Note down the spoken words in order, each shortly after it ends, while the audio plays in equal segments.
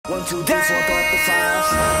1, 2, 3, 4, throw up the 5.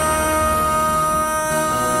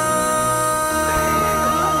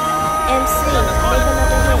 MC, make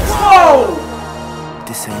another hit. Whoa!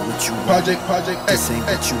 This ain't what you want. Project. This ain't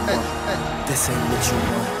what you want. This ain't what you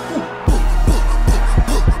want.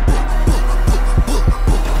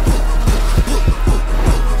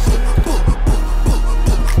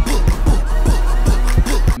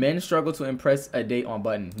 Men struggle to impress a date on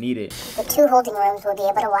button. Need it. The 2 holding rooms will be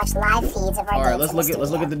able to watch live feeds of our All right, dates let's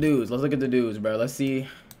look at the dudes. Let's look at the dudes, bro. Let's see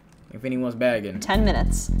if anyone's bagging. 10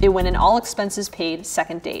 minutes. They win an all expenses paid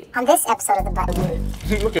second date. On this episode of The Button.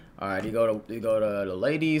 All right, you go to the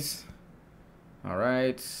ladies. All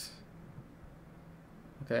right.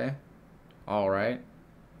 Okay. All right.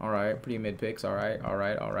 Pretty mid picks. All right.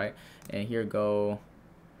 And here go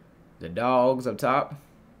the dogs up top.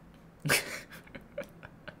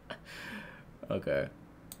 Okay.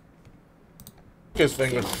 Kiss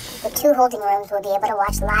finger. The 2 holding rooms will be able to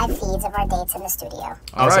watch live feeds of our dates in the studio.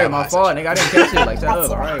 All right, my fault, nigga. I didn't catch it. Like, shut up.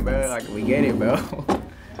 All right, bro. Like, we get it, bro.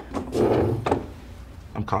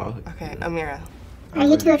 I'm Carl. Okay, Amira. Are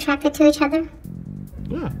you 2 attracted to each other?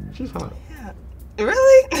 Yeah, she's hot. Yeah.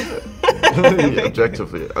 Really?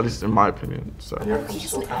 Objectively, at least in my opinion. So.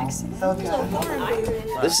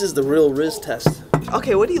 This is the real Riz test.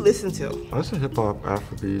 Okay, what do you listen to? I listen to hip hop,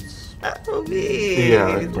 Afrobeats. Afrobeats. Yeah,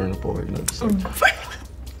 like Burna Boy, you know. Just like,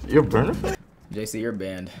 you're Burna fan? JC, you're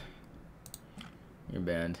banned. You're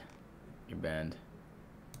banned. You're banned.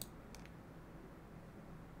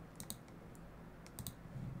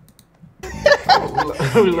 You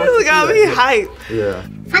got me hyped. Yeah.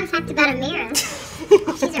 Fun fact about Amira.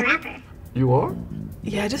 She's a rapper. You are?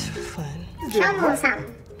 Yeah, just for fun. Show them a little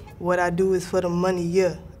something. What I do is for the money,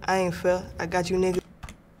 yeah. I ain't fair. I got you niggas.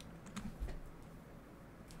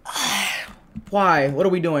 Why? What are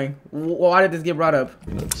we doing? Why did this get brought up?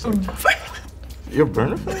 You know, just like, you're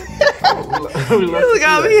Burna fan? You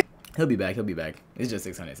got me He'll be back. He'll be back. It's just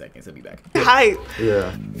 600 seconds. He'll be back. hyped.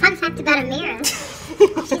 Yeah. Fun fact about Amira.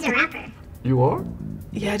 She's a rapper. You are?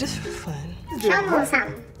 Yeah, just for fun. Show them a little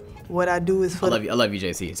something. What I do is for I love you,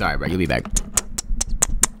 JC. Sorry, bro. You'll be back.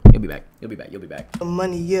 You'll be back. You'll be back. the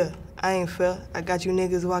money, yeah. I ain't fair. I got you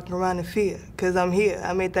niggas walking around in fear. Cause I'm here.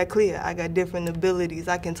 I made that clear. I got different abilities.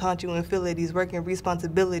 I can taunt you in Philippines. Working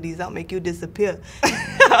responsibilities. I'll make you disappear.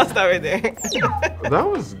 I'll start right there. That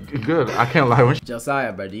was good. I can't lie. When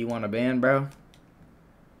Josiah, bro. Do you want a ban, bro?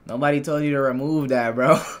 Nobody told you to remove that,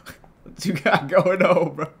 bro. What you got going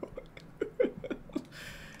on, bro?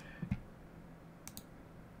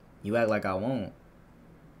 You act like I won't.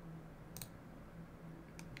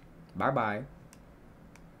 Bye-bye.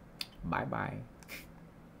 Bye-bye.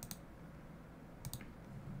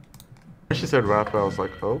 she said rap, I was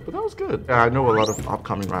like, oh, but that was good. Yeah, I know a lot of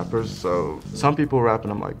upcoming rappers, so some people rap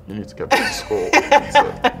and I'm like, you need to get back to school.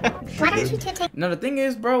 Why don't you 2 take... No, the thing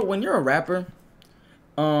is, bro, when you're a rapper,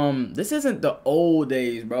 this isn't the old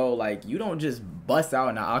days, bro. Like, you don't just bust out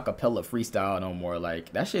an acapella freestyle no more.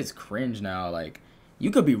 Like, that shit's cringe now. Like, you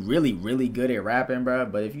could be really, really good at rapping, bro,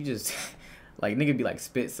 but if you just, like, nigga be like,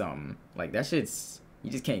 spit something. Like, that shit's, you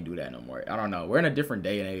just can't do that no more. I don't know. We're in a different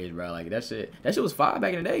day and age, bro. Like, that shit was fire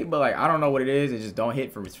back in the day, but, like, I don't know what it is. It just don't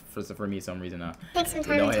hit for me some reason now. Take some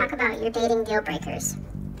time to talk about your dating deal breakers.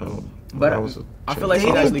 Oh, But I feel like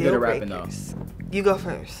she's actually good at rapping, though. You go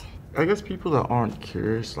first. I guess people that aren't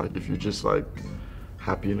curious, like if you're just like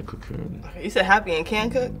happy in a cocoon. You said happy and can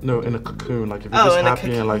cook? No, in a cocoon. Like if you're just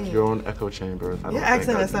happy in like your own echo chamber. Your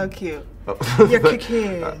accent is so cute. Oh. Your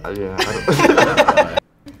cocoon. Yeah. I don't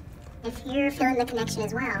If you're feeling the connection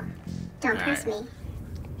as well, don't press me.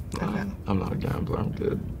 No, I'm not a gambler. I'm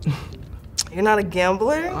good. You're not a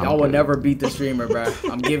gambler? Y'all will never beat the streamer, bro.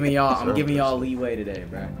 I'm giving y'all leeway today,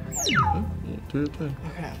 bro. Do your thing.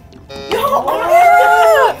 Okay.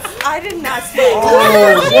 Oh, I did not say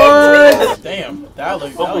What? Damn, that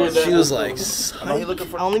looked. She was like,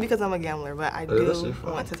 only because I'm a gambler, but I do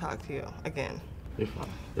want to talk to you again. You're fine.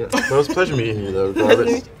 Yeah, it was a pleasure meeting you, though.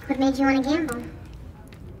 Regardless. What made you want to gamble?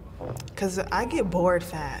 Cause I get bored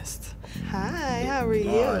fast. Hi, how are you?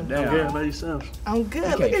 Damn. I'm good. How about yourself? I'm good. You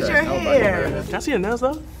Look can't at your trust nobody, hair. bro. Can I see your nails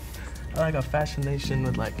though? I like a fascination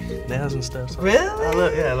with like nails and stuff. So Really? I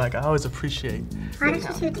love, yeah, like I always appreciate. Why don't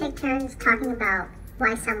you 2 take turns talking about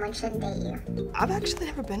why someone shouldn't date you? I've actually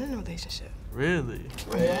never been in a relationship. Really?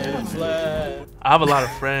 I have a lot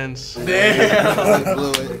of friends. I like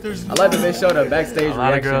that they showed a backstage A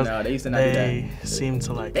lot of reaction girls, now. They used to not do that. they seem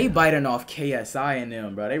to like They biting off KSI and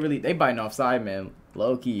them, bro. They biting off side, man.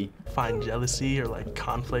 Low key. find jealousy or like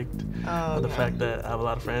conflict Oh, with the okay. fact that I have a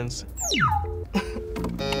lot of friends.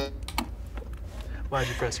 Why'd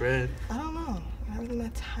you press red? I don't know. You're not really my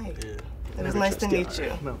type. Yeah. It was nice to meet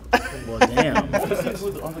you. No. Well, damn.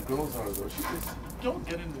 Who the other girls are though? Don't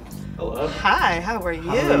get into this. Hello. Hi, how are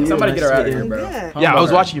you? Somebody get her out of here, I'm bro. good. Yeah, I was Humble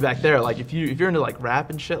her. watching you back there. Like, if you're into like rap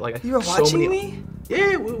and shit, like You were so watching many, me?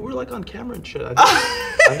 Yeah, we're like on camera and shit.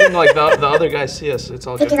 I think like the other guys see us. It's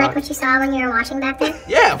all Did good. you like what you saw when you were watching back there?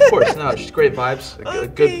 Yeah, of course. No, she's great vibes. A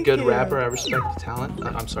good thank good you. rapper. I respect the talent.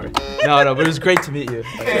 I'm sorry. No, but it was great to meet you.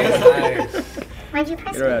 Why'd you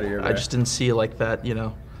press Get her me? out of here, bro. I just didn't see like that, you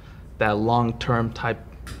know, that long-term type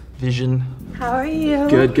vision. How are you?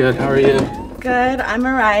 Good. How are you? Good. I'm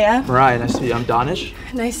Mariah. Mariah, nice to meet you. I'm Donish.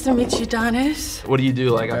 Nice to meet you, Donish. What do you do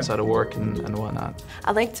like outside of work and whatnot?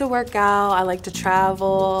 I like to work out. I like to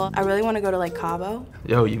travel. I really want to go to like Cabo.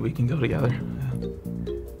 Yo, we can go together. Yeah.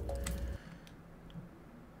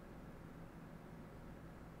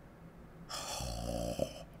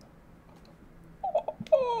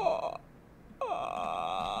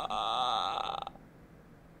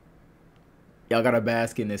 Y'all gotta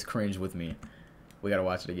bask in this cringe with me. We gotta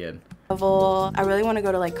watch it again. Travel. I really want to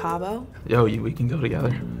go to like Cabo. Yo, we can go together.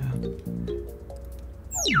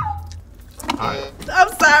 Yeah. Alright. I'm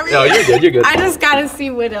sorry. No, you're good. You're good. I just gotta see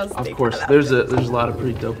what else. Of they course, got out there's there. a lot of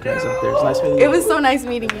pretty dope guys out there. It's nice meeting you. It was so nice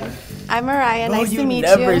meeting you. I'm Mariah. Bro, Nice to you meet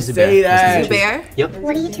never you. say that. Bear.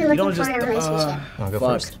 What are you two You looking don't for just. in a relationship? I'll go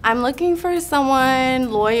Fuck. first. I'm looking for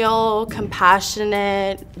someone loyal,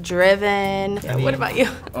 compassionate, driven. What about you?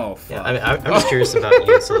 Oh, fuck. Yeah, I mean, I'm just curious about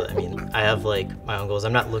you. So, I mean, I have like my own goals.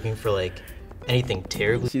 I'm not looking for like anything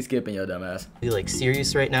terribly She's skipping your dumb ass. like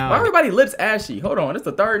serious right now. Why I mean, everybody lips ashy? Hold on, it's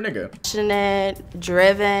the third nigga. Passionate,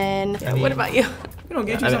 driven. What about you? We don't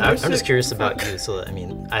get you I mean, some I'm good shit. just curious about you. So, I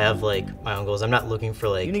mean, I have like my own goals. I'm not looking for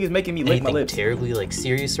like You niggas making me lick my anything lips. terribly like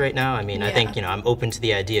serious right now. I mean, I think, you know, I'm open to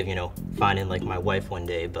the idea of, you know, finding like my wife one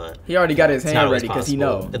day, but He already got his it's not hand always ready because he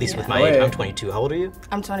possible. know. At least with Go my age. ahead. I'm 22. How old are you?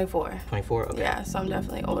 I'm 24. 24. Okay. Yeah, so I'm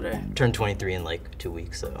definitely older. Turned 23 in like 2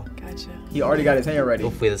 weeks, so Gotcha. He already got his hand ready.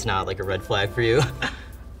 hopefully that's not like a red flag for you.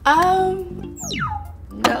 No.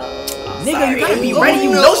 Nigga, you gotta be ready.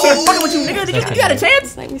 You know shit fucking with you, nigga. You got a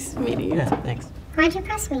chance. Nice meeting you. Yeah, thanks. Why'd you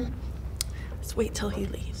press me? Let's wait till he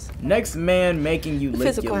leaves. Next man making you lick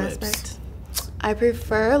Physical your lips. aspect. I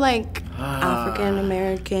prefer like African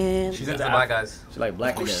American. She's into black guys. She like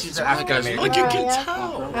black niggas. She's African American. Like you can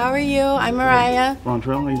tell. How are you? I'm Mariah.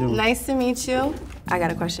 Montrell, how you doing? Nice to meet you. I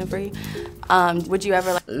got a question for you. Would you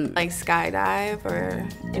ever like skydive or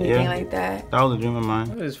anything like that? That was a dream of mine.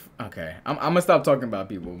 What is- Okay, I'm gonna stop talking about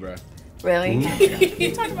people, bro. Really?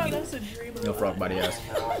 You talking about that's a dream. No frog body ass.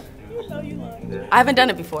 I haven't done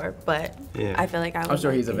it before, but Yeah. I feel like I would. I'm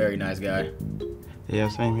sure like he's a to. very nice guy. Yeah,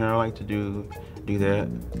 same here. I like to do that.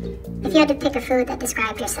 If you had to pick a food that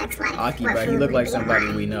described your sex life, Aki, what bro, he food look would like be somebody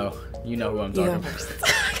mine? we know. You know who I'm talking about.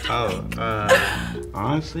 Oh,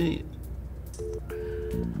 honestly,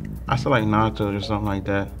 I feel like nachos or something like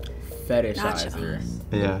that. Fetishizer.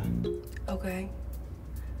 Yeah. Okay.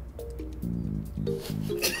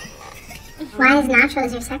 Why is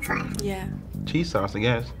nachos your sex life? Yeah. Cheese sauce, I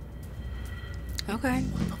guess. Okay.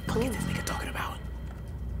 What is this nigga talking about?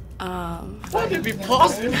 Would it be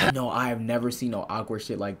possible? No, I have never seen no awkward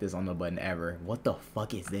shit like this on the button ever. What the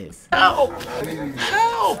fuck is this? Help!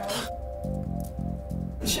 Help!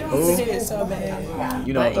 She wants to get so bad.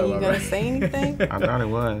 You know what I'm But talking you about, gonna right? say anything? I thought it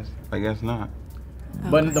was. I guess not.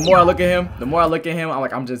 But the more I look at him,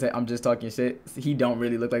 I'm just talking shit. He don't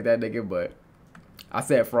really look like that nigga, but I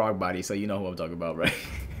said frog body, so you know who I'm talking about, right?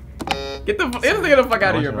 Get the fuck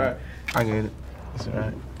out of here, bro. I get it. It's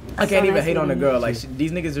alright. I can't even hate on the girl. Like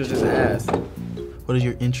these niggas are just ass. What are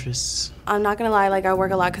your interests? I'm not gonna lie, like I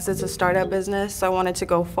work a lot because it's a startup business, so I wanted to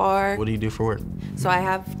go far. What do you do for work? So I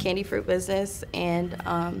have candy fruit business and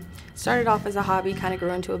started off as a hobby, kind of grew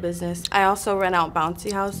into a business. I also rent out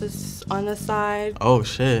bouncy houses on the side. Oh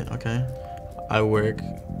shit, okay. I work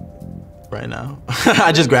right now.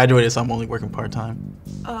 I just graduated, so I'm only working part-time.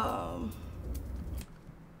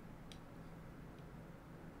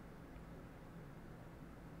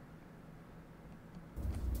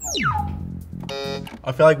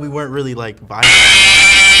 I feel like we weren't really like vibing.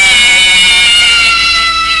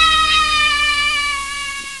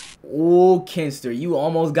 Ooh, Kinster, you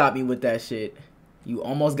almost got me with that shit. You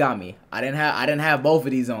almost got me. I didn't have both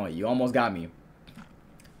of these on. You almost got me.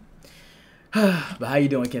 But how you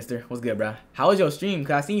doing, Kinster? What's good, bro? How was your stream?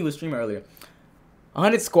 Cause I seen you was streaming earlier.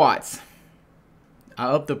 100 squats. I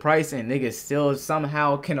upped the price and niggas still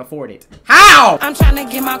somehow can afford it. How? I'm trying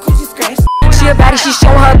to get my coochie scratched. She a baddie, she show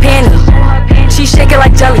her panties. She shake it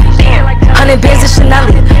like jelly. 100 bands of Chanel,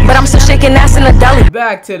 but I'm still shaking ass in the deli.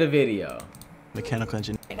 Back to the video. Mechanical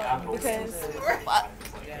engineering. Because,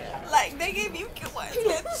 like, they gave you good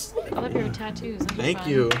ones. I love your tattoos. Those are Thank fun.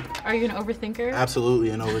 you. Are you an overthinker? Absolutely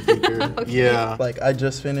an overthinker. Okay. Yeah. Like I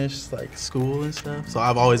just finished like school and stuff, so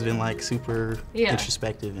I've always been like super Yeah.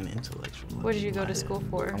 introspective and intellectual. What did you go to school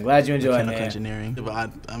for? I'm glad you enjoyed it, Mechanical man. engineering.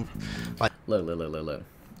 But I'm like, Look.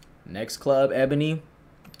 Next club, Ebony.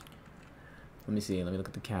 Let me see. Let me look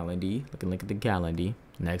at the calendar. Look at the calendar.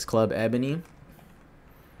 Next club, Ebony.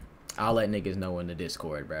 I'll let niggas know in the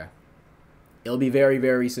Discord, bruh. It'll be very,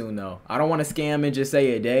 very soon, though. I don't want to scam and just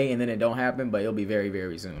say a day and then it don't happen, but it'll be very,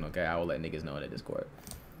 very soon, okay? I will let niggas know in the Discord.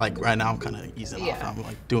 like right now I'm kind of easing off. I'm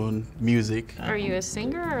like doing music. Are you a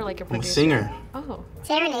singer or like a I'm producer? a singer. Oh.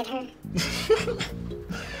 Serenade her.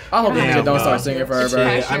 I hope Damn, you don't start singing for her, bro.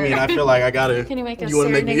 I mean, I feel like I gotta. Can you make a you wanna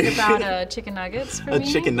make serenade me about chicken nuggets for a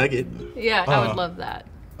me? chicken nugget? Yeah, I would love that.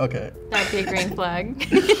 Okay. That'd be a green flag.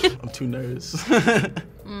 I'm too nervous.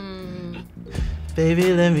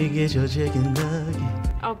 Baby, let me get your chicken nugget.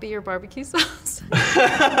 I'll be your barbecue sauce.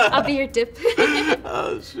 I'll be your dip.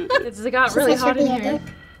 Oh shit. It's got really hot in here.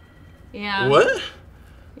 Yeah. What?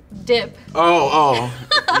 Dip. Oh,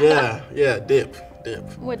 yeah, dip.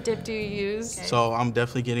 What dip do you use? So I'm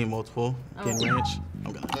definitely getting multiple. Getting ranch.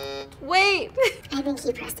 I'm gonna. Wait. I think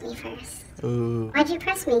he pressed me first. Ooh. Why'd you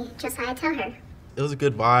press me? Just so I tell her. It was a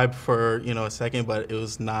good vibe for, a second, but it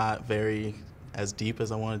was not very as deep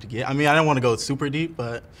as I wanted to get. I mean, I didn't want to go super deep,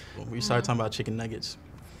 but we started talking about chicken nuggets.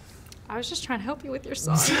 I was just trying to help you with your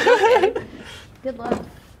song. Good luck.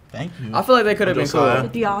 Thank you. I feel like they could have been cool.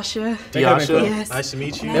 Diasha. Diasha, Yes. nice to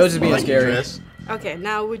meet you. They was just being I like your scary. dress. Okay,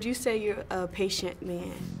 now would you say you're a patient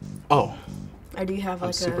man? Oh. Or do you have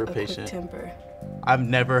like super a quick patient. temper? I've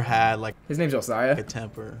never had like his name's Josiah. A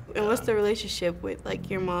temper. And what's the relationship with like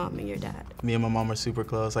your mom and your dad? Me and my mom are super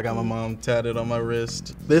close. I got my mom tatted on my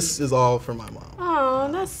wrist. This is all for my mom.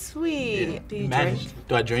 Oh, that's sweet. Yeah. Do you Imagine- drink?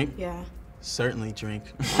 Do I drink? Yeah. Certainly drink.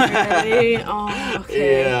 Really? Oh,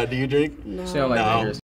 okay. Yeah. Do you drink? No. She don't like No. drinkers.